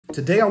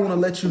Today I want to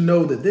let you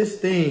know that this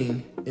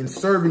thing in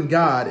serving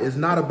God is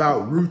not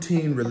about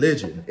routine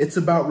religion. It's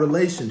about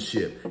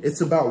relationship.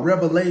 It's about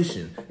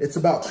revelation. It's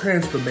about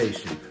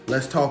transformation.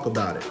 Let's talk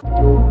about it.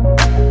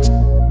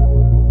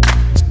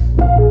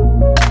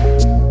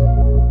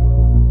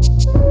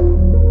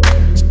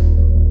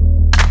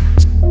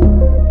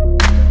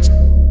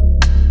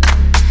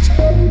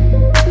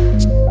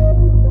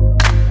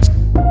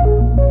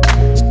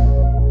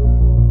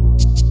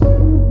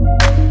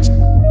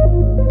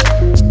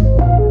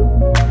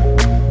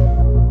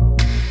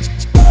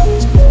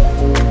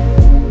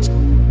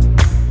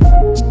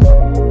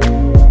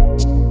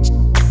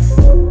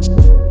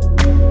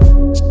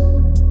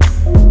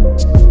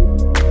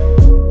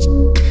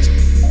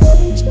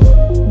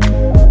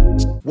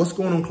 What's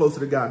going on,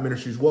 Closer to God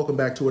Ministries? Welcome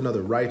back to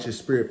another righteous,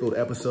 spirit-filled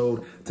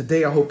episode.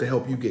 Today, I hope to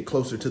help you get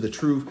closer to the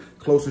truth,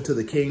 closer to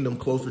the kingdom,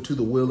 closer to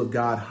the will of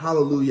God.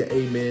 Hallelujah,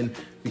 amen,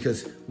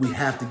 because we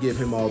have to give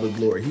him all the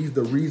glory. He's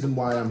the reason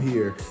why I'm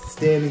here,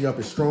 standing up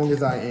as strong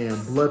as I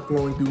am, blood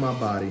flowing through my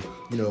body,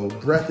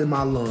 breath in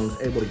my lungs,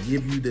 able to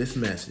give you this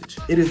message.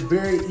 It is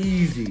very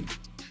easy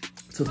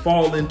to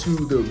fall into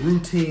the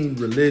routine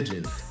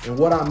religion. And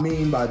what I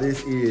mean by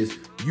this is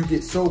you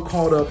get so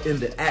caught up in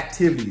the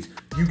activities.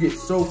 You get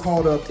so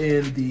caught up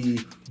in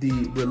the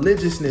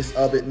religiousness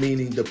of it,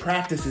 meaning the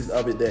practices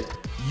of it that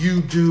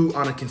you do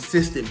on a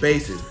consistent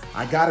basis.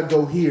 I gotta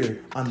go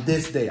here on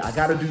this day. I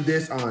gotta do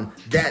this on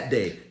that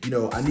day.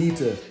 I need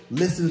to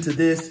listen to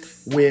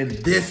this when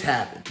this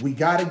happened. We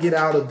gotta get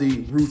out of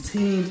the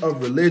routine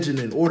of religion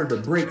in order to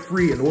break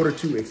free, in order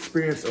to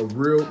experience a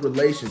real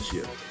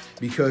relationship.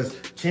 Because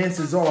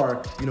chances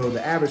are,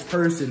 the average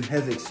person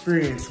has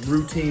experienced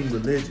routine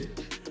religion.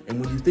 And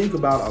when you think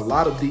about a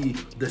lot of the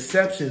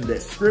deception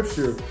that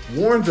scripture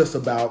warns us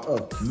about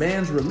of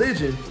man's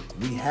religion,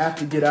 we have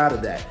to get out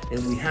of that.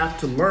 And we have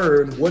to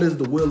learn what is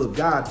the will of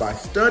God by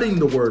studying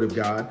the word of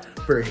God,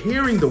 for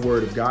hearing the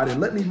word of God.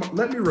 And let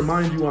me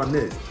remind you on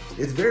this.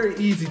 It's very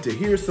easy to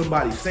hear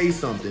somebody say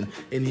something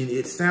and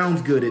it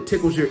sounds good. It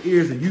tickles your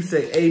ears and you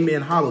say,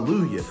 amen,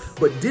 hallelujah.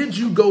 But did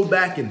you go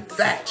back and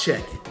fact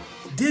check it?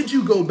 Did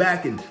you go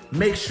back and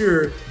make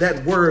sure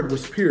that word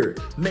was pure?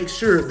 Make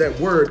sure that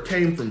word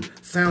came from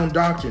sound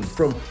doctrine,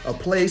 from a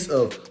place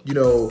of,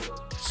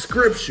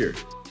 scripture.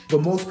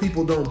 But most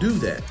people don't do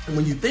that. And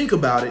when you think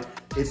about it,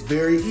 it's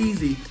very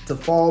easy to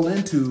fall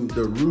into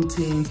the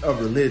routines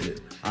of religion.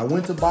 I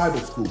went to Bible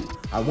school.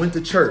 I went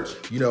to church.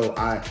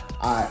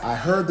 I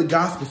heard the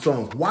gospel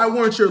songs. Why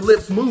weren't your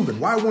lips moving?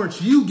 Why weren't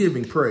you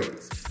giving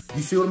praise?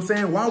 You see what I'm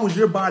saying? Why was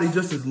your body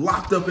just as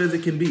locked up as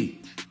it can be?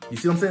 You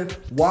see what I'm saying?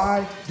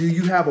 Why do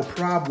you have a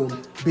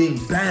problem being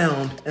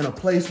bound in a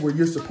place where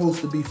you're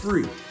supposed to be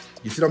free?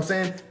 You see what I'm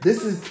saying?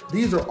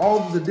 These are all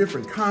of the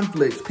different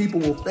conflicts people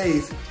will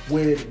face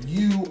when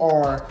you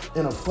are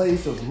in a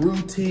place of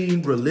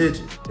routine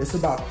religion. It's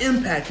about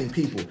impacting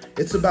people.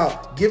 It's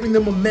about giving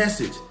them a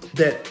message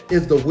that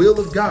is the will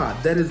of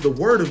God, that is the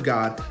word of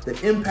God,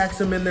 that impacts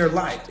them in their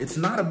life. It's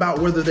not about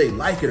whether they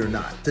like it or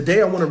not.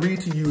 Today, I want to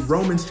read to you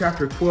Romans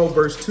chapter 12,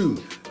 verse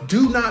 2.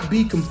 Do not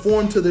be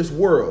conformed to this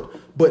world,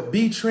 but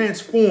be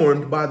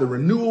transformed by the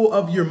renewal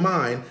of your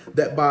mind,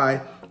 that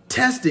by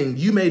testing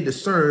you may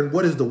discern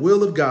what is the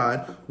will of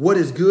God, what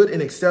is good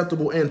and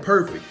acceptable and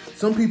perfect.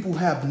 Some people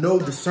have no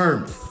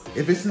discernment.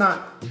 If it's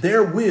not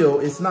their will,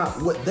 it's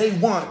not what they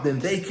want, then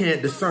they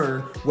can't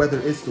discern whether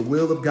it's the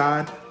will of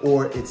God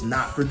or it's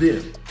not for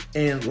them.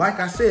 And like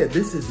I said,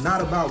 this is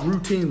not about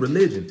routine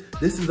religion.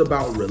 This is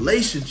about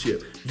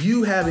relationship.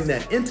 You having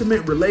that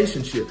intimate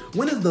relationship.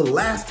 When is the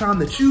last time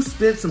that you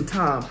spent some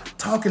time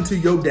talking to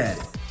your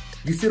daddy?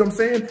 You see what I'm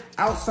saying?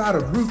 Outside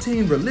of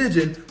routine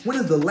religion, when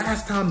is the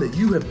last time that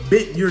you have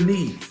bent your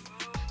knees?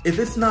 If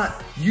it's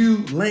not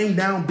you laying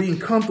down being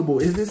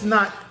comfortable, if it's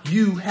not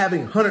you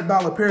having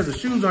 $100 pairs of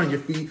shoes on your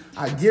feet,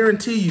 I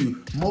guarantee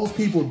you most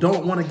people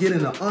don't want to get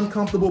in an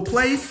uncomfortable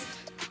place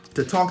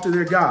to talk to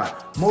their God.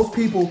 Most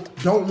people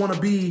don't want to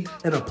be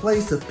in a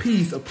place of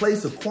peace, a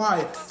place of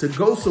quiet, to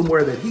go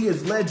somewhere that he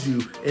has led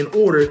you in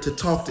order to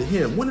talk to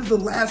him. When is the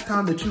last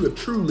time that you have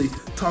truly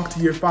talked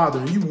to your Father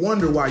and you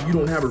wonder why you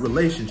don't have a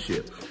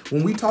relationship?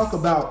 When we talk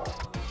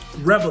about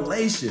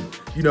revelation,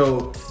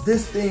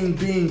 this thing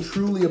being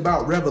truly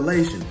about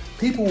revelation,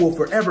 people will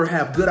forever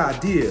have good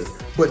ideas,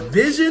 but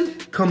vision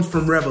comes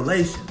from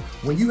revelation.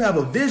 When you have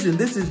a vision,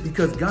 this is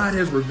because God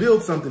has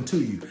revealed something to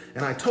you.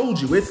 And I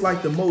told you, it's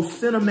like the most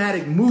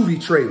cinematic movie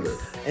trailer.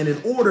 And in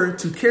order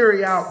to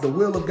carry out the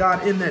will of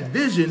God in that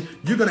vision,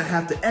 you're going to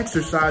have to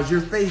exercise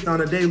your faith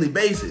on a daily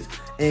basis.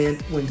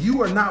 And when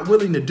you are not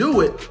willing to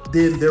do it,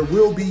 then there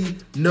will be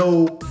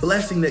no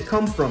blessing that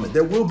comes from it.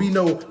 There will be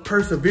no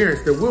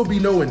perseverance. There will be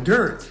no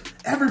endurance.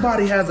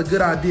 Everybody has a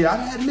good idea.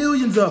 I've had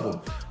millions of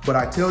them. But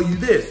I tell you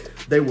this,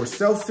 they were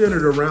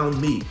self-centered around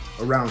me,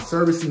 around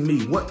servicing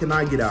me. What can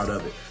I get out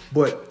of it?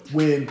 But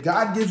when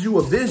God gives you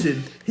a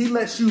vision, he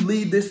lets you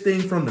lead this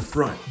thing from the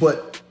front.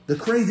 But the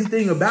crazy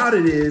thing about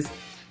it is,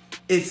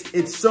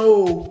 it's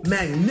so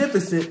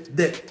magnificent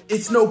that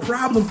it's no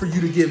problem for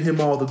you to give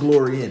him all the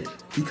glory in it.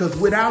 Because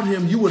without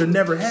him, you would have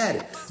never had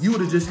it. You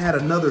would have just had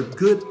another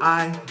good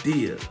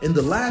idea. And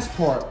the last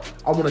part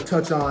I want to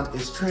touch on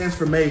is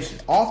transformation.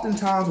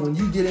 Oftentimes when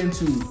you get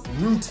into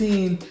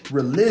routine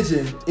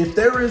religion, if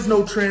there is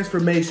no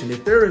transformation,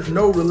 if there is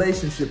no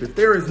relationship, if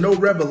there is no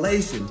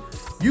revelation,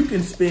 you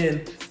can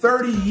spend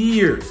 30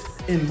 years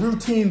in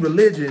routine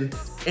religion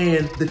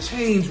and the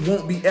change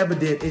won't be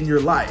evident in your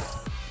life.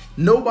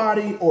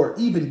 Nobody or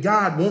even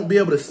God won't be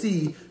able to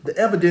see the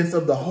evidence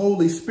of the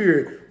Holy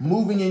Spirit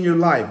moving in your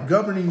life,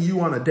 governing you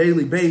on a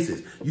daily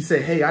basis. You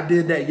say, hey, I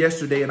did that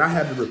yesterday and I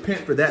had to repent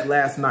for that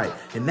last night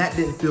and that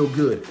didn't feel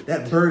good.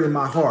 That burdened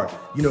my heart.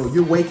 You know,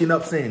 you're waking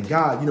up saying,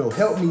 God, you know,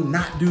 help me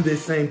not do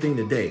this same thing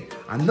today.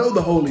 I know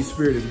the Holy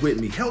Spirit is with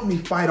me. Help me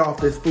fight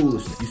off this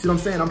foolishness. You see what I'm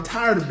saying? I'm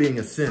tired of being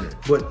a sinner.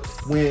 But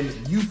when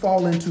you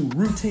fall into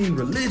routine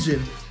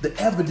religion, the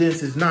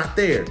evidence is not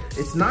there.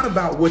 It's not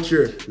about what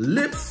your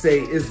lips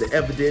say is the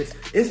evidence.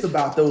 It's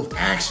about those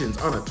actions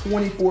on a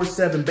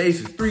 24/7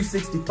 basis,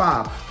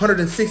 365,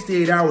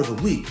 168 hours a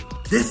week.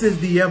 This is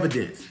the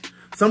evidence.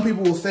 Some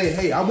people will say,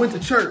 hey, I went to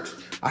church.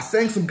 I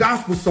sang some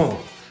gospel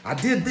songs. I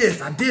did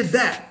this, I did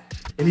that.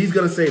 And he's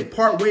going to say,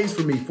 part ways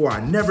from me, for I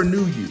never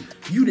knew you.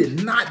 You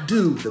did not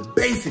do the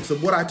basics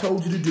of what I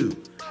told you to do.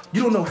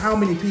 You don't know how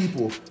many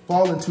people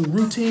fall into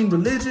routine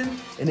religion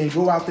and then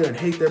go out there and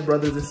hate their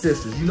brothers and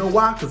sisters. You know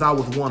why? Because I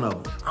was one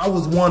of them. I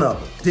was one of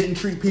them. Didn't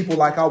treat people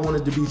like I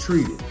wanted to be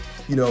treated.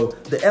 You know,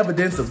 the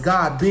evidence of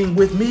God being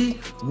with me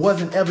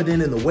wasn't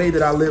evident in the way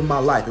that I lived my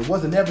life. It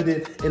wasn't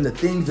evident in the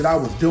things that I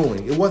was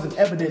doing. It wasn't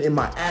evident in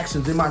my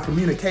actions, in my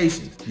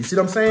communications. You see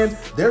what I'm saying?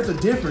 There's a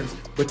difference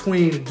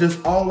between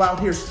just all out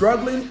here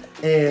struggling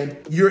and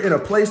you're in a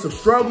place of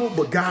struggle,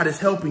 but God is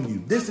helping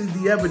you. This is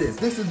the evidence.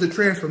 This is the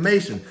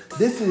transformation.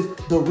 This is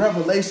the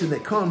revelation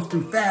that comes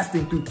through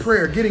fasting, through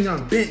prayer, getting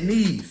on bent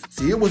knees.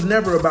 See, it was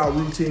never about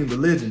routine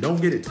religion.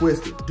 Don't get it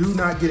twisted. Do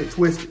not get it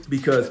twisted,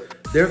 because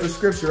there's a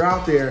scripture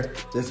out there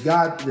that's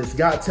God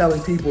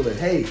telling people that,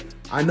 hey,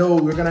 I know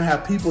we're going to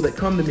have people that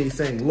come to me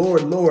saying,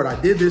 Lord, Lord, I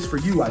did this for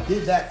you. I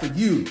did that for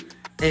you.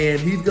 And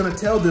he's going to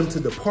tell them to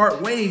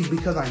depart ways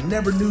because I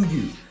never knew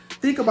you.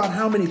 Think about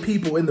how many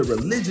people in the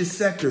religious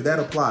sector that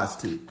applies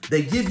to.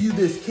 They give you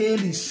this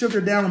candy, sugar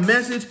down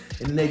message,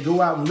 and they go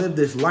out and live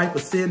this life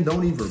of sin,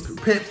 don't even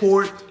repent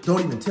for it,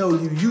 don't even tell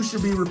you you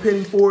should be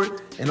repenting for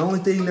it, and the only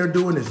thing they're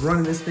doing is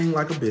running this thing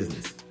like a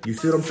business. You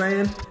see what I'm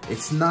saying?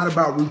 It's not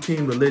about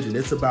routine religion.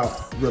 It's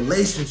about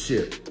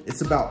relationship.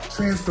 It's about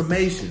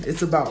transformation.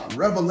 It's about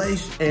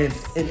revelation. And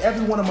in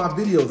every one of my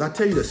videos, I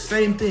tell you the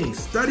same thing.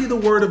 Study the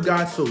word of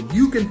God so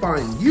you can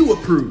find you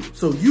approved.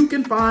 So you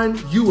can find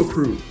you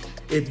approved.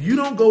 If you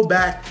don't go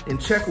back and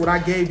check what I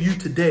gave you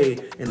today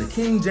in the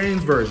King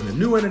James Version, the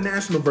New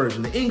International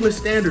Version, the English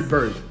Standard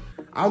Version,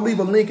 I'll leave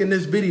a link in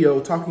this video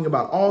talking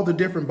about all the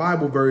different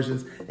Bible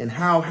versions and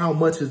how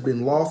much has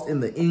been lost in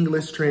the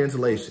English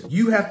translation.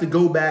 You have to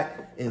go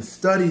back and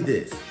study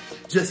this.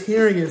 Just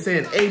hearing and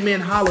saying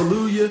amen,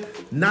 hallelujah,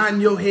 nodding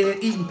your head,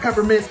 eating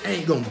peppermints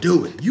ain't gonna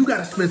do it. You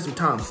gotta spend some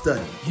time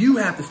studying. You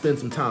have to spend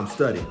some time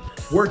studying.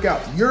 Work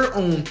out your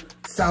own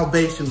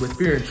salvation with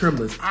fear and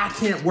trembling. I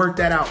can't work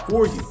that out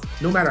for you.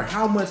 No matter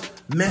how much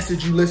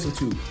message you listen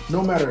to,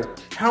 no matter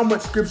how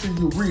much scripture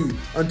you read,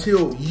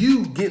 until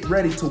you get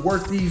ready to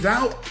work these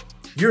out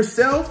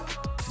yourself,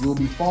 you'll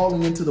be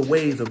falling into the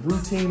ways of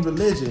routine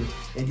religion,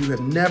 and you have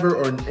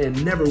never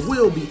and never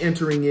will be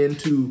entering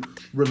into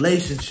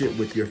relationship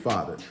with your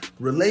Father,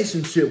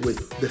 relationship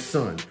with the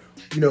Son.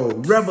 You know,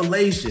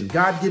 revelation,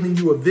 God giving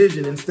you a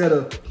vision instead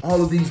of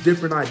all of these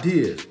different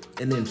ideas,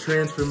 and then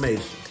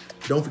transformation.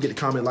 Don't forget to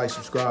comment, like,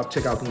 subscribe.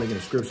 Check out the link in the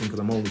description because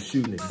I'm only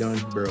shooting it gun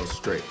barrel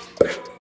straight.